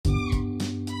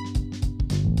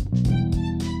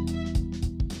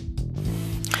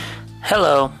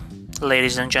Hello,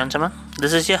 ladies and gentlemen.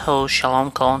 This is your host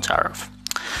Shalom Kolontarov.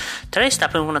 Today's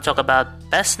topic we're going to talk about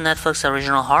best Netflix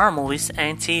original horror movies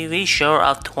and TV show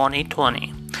of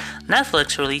 2020.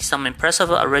 Netflix released some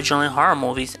impressive original horror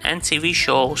movies and TV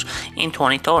shows in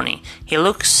 2020.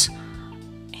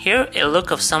 Here a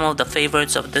look of some of the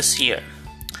favorites of this year.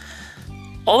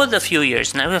 Over the few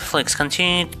years, Netflix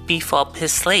continued to beef up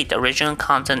his slate of original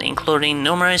content, including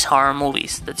numerous horror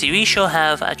movies. The TV show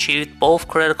have achieved both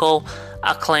critical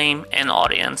acclaim and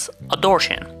audience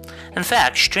adoration. In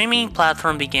fact, streaming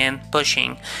platform began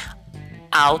pushing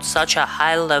out such a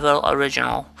high-level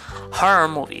original horror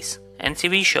movies and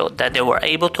TV show that they were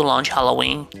able to launch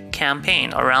Halloween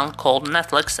campaign around called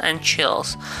Netflix and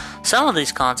Chills. Some of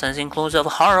these contents includes a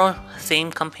horror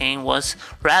theme campaign was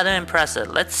rather impressive.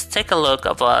 Let's take a look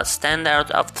of a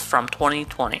standout from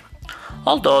 2020.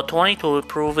 Although 2020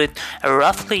 proved a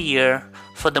roughly year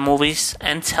for the movies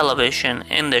and television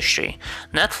industry,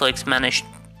 Netflix managed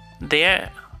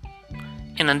their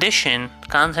in addition,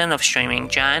 content of streaming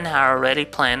giant are already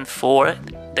planned for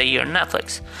the year.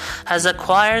 Netflix has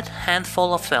acquired a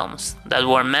handful of films that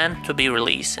were meant to be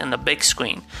released in the big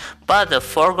screen, but the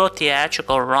forego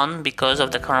theatrical run because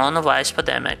of the coronavirus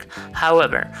pandemic.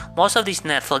 However, most of these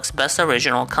Netflix best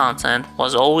original content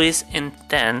was always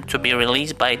intended to be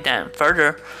released by them,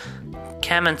 further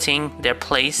cementing their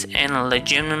place in a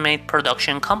legitimate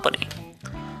production company.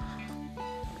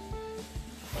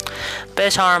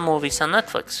 Best horror movies on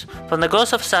Netflix. From the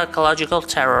Ghost of Psychological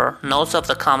Terror, Notes of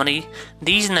the Comedy,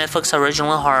 these Netflix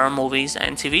original horror movies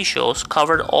and TV shows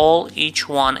covered each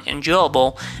one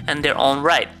enjoyable in their own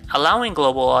right, allowing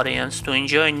global audience to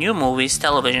enjoy new movies,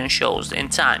 television shows in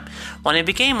time. When it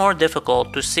became more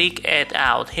difficult to seek it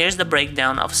out, here's the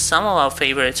breakdown of some of our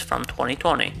favorites from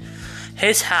 2020.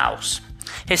 His House.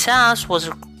 His House was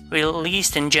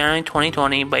released in January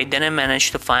 2020 but didn't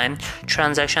manage to find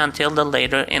transaction until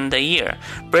later in the year.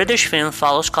 British film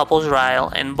follows couples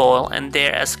Ryle and Boyle and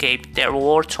their escape their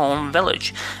war-torn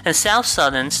village. In South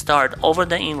Southern start over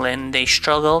the England, they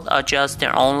struggle to adjust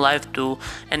their own life to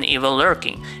an evil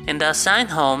lurking. In The Assigned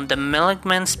Home, the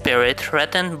malignant spirit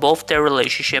threatened both their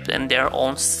relationship and their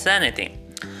own sanity.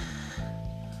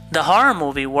 The horror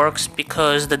movie works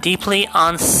because the deeply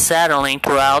unsettling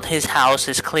throughout His House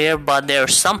is clear, but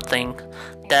there's something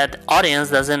that audience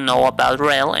doesn't know about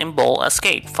Ryle and Boyle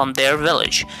escape from their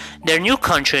village. Their new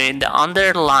country, the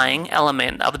underlying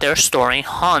element of their story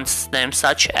haunts them,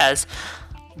 such as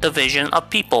the vision of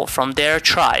people from their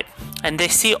tribe, and they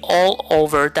see all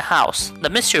over the house. The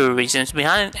mystery reasons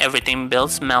behind everything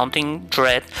builds mounting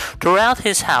dread throughout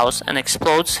His House and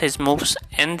explodes his moves,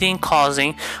 ending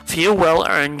causing few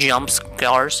well-earned jump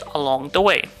scares along the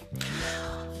way.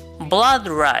 Blood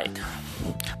Ride.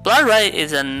 Blood Ride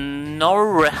is a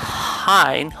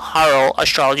Norwegian horror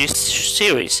astrology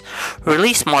series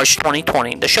released March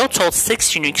 2020. The show told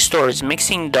 6 unique stories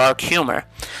mixing dark humor,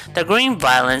 the grim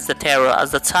violence, the terror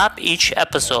as the top each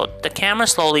episode. The camera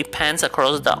slowly pans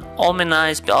across the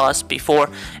ominous bus before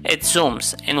it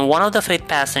zooms in. One of the fifth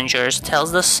passengers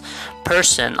tells this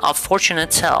person of fortunate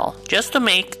tale. Just to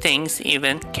make things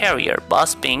even scarier,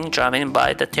 bus being driven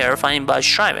by the terrifying bus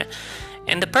driver.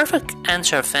 In the perfect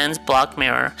answer, fans Black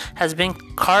Mirror has been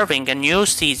carving a new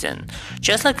season.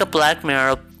 Just like a Black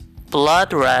Mirror,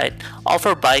 Blood Ride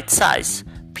offers bite-sized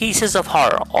pieces of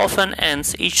horror, often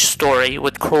ends each story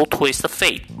with cruel twist of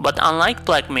fate. But unlike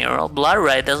Black Mirror, Blood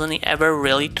Ride doesn't ever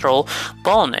really throw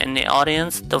bone in the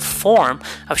audience the form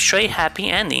of straight happy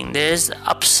ending. There is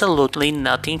absolutely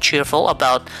nothing cheerful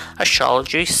about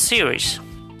astrology series.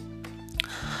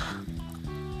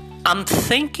 I'm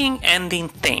thinking ending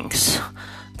things.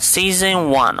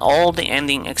 Season 1, all the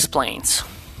ending explains.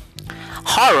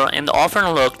 Horror in the often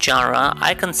overlooked genre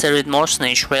I consider it most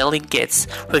niche rarely gets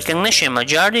recognition.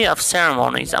 Majority of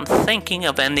ceremonies I'm thinking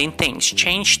of ending things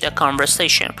change the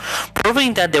conversation,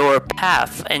 proving that there were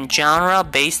path and genre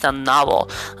based on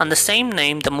novel. On the same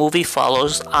name, the movie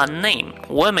follows unnamed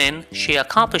women. She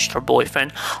accomplished her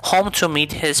boyfriend home to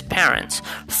meet his parents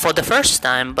for the first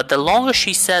time, but the longer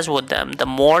she says with them, the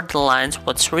more the lines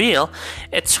what's real,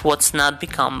 it's what's not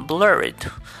become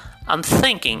blurred. I'm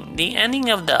thinking the ending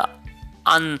of the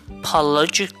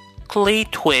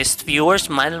unapologetically twist viewers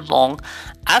might long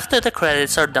after the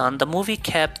credits are done. The movie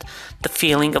kept the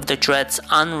feeling of the dread's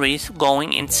unrest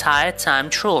going entire time,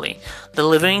 truly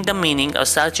delivering the meaning of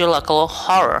psychological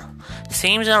horror.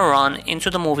 Themes are run into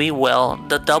the movie well.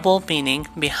 The double meaning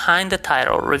behind the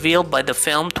title revealed by the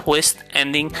film twist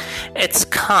ending its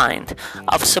kind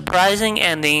of surprising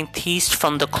ending teased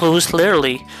from the clues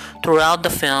literally throughout the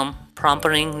film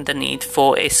prompting the need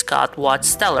for a Scott Watts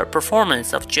stellar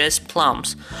performance of Jess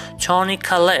Plums, Toni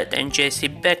Collette, and Jessie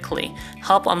Beckley.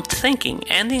 Help I'm thinking,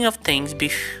 ending of things be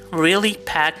really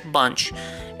packed bunch.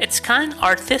 It's kind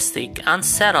artistic,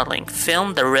 unsettling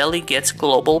film that rarely gets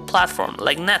global platform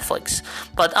like Netflix,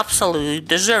 but absolutely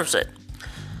deserves it.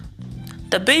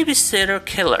 The Babysitter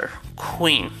Killer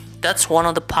Queen. That's one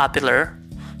of the popular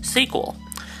sequel.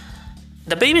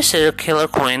 The Babysitter Killer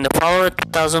Queen, the follower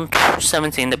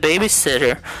 2017, The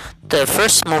Babysitter, the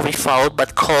first movie followed,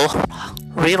 but Cole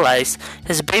realized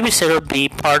his babysitter would be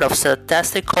part of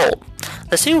Fantastic Cole.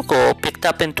 The sequel picked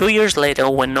up in 2 years later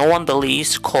when no one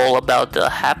believes Cole about the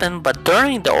happened, but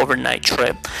during the overnight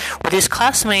trip with his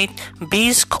classmate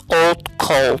B's old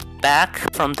Cole back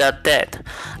from the dead,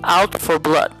 out for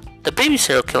blood. The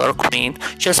Babysitter Killer Queen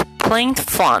just plain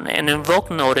fun and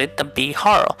invoked noted the B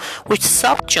horror, which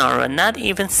subgenre not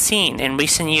even seen in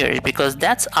recent years because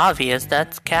that's obvious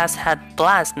that cast had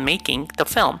blast making the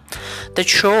film. The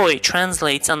Troy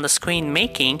translates on the screen,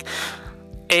 making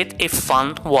it a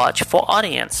fun watch for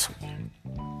audience.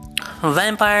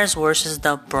 Vampires vs.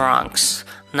 the Bronx.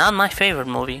 Not my favorite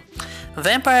movie.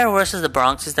 Vampire vs. the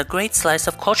Bronx is the great slice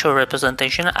of cultural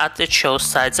representation as it shows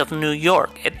sides of New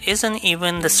York. It isn't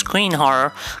even the screen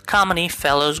horror comedy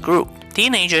fellows group.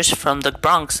 Teenagers from the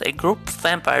Bronx, a group of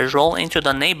vampires, roll into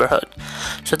the neighborhood,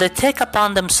 so they take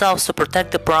upon themselves to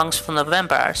protect the Bronx from the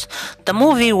vampires. The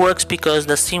movie works because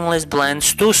the seamless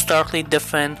blends two starkly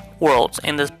different worlds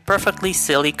in this perfectly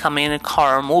silly comedic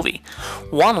horror movie.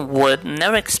 One would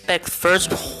never expect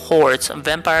first hordes of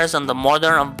vampires on the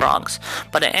modern Bronx,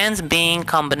 but it ends being a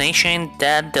combination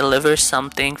that delivers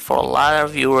something for a lot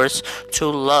of viewers to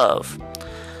love.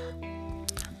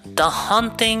 The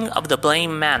Haunting of the Bly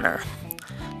Manor.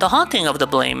 The Haunting of the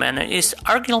Bly Manor is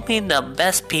arguably the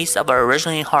best piece of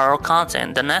original horror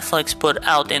content that Netflix put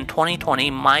out in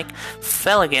 2020. Mike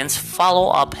Flanagan's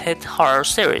follow-up hit horror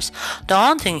series, The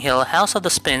Haunting Hill House of the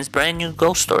Spins' brand new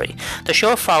ghost story. The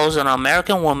show follows an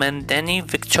American woman, Denny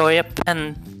Victoria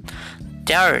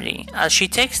Pendarty, as she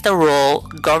takes the role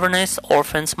governess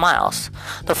Orphan Miles.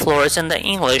 The floors in the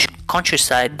English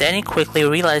countryside, Denny quickly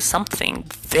realizes something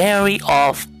very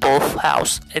off both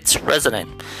house its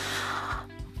resident.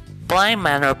 Bly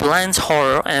Manor blends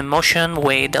horror and emotion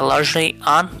way that largely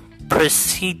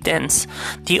unprecedented.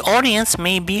 The audience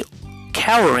may be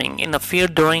cowering in the fear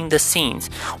during the scenes,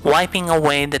 wiping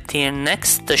away the tear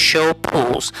next the show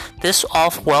pulls this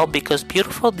off well because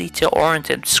beautiful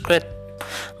detail-oriented script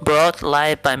brought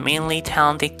life by mainly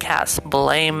talented cast.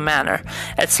 Bly Manor,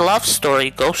 its love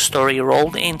story, ghost story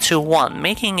rolled into one,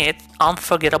 making it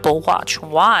unforgettable watch.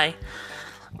 Why?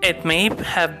 It may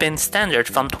have been standard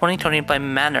from 2020 by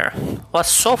Manor was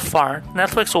so far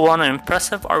Netflix won an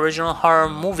impressive original horror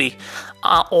movie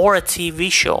or a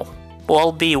TV show.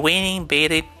 We'll be waiting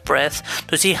bated breath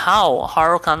to see how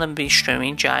horror content be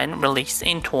streaming giant released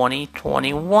in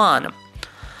 2021.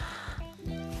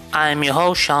 I'm your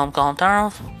host Shalom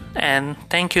Gontarov, and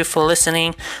thank you for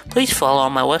listening. Please follow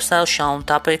my website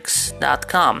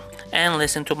shalomtopics.com and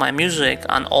listen to my music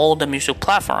on all the music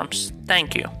platforms.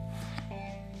 Thank you.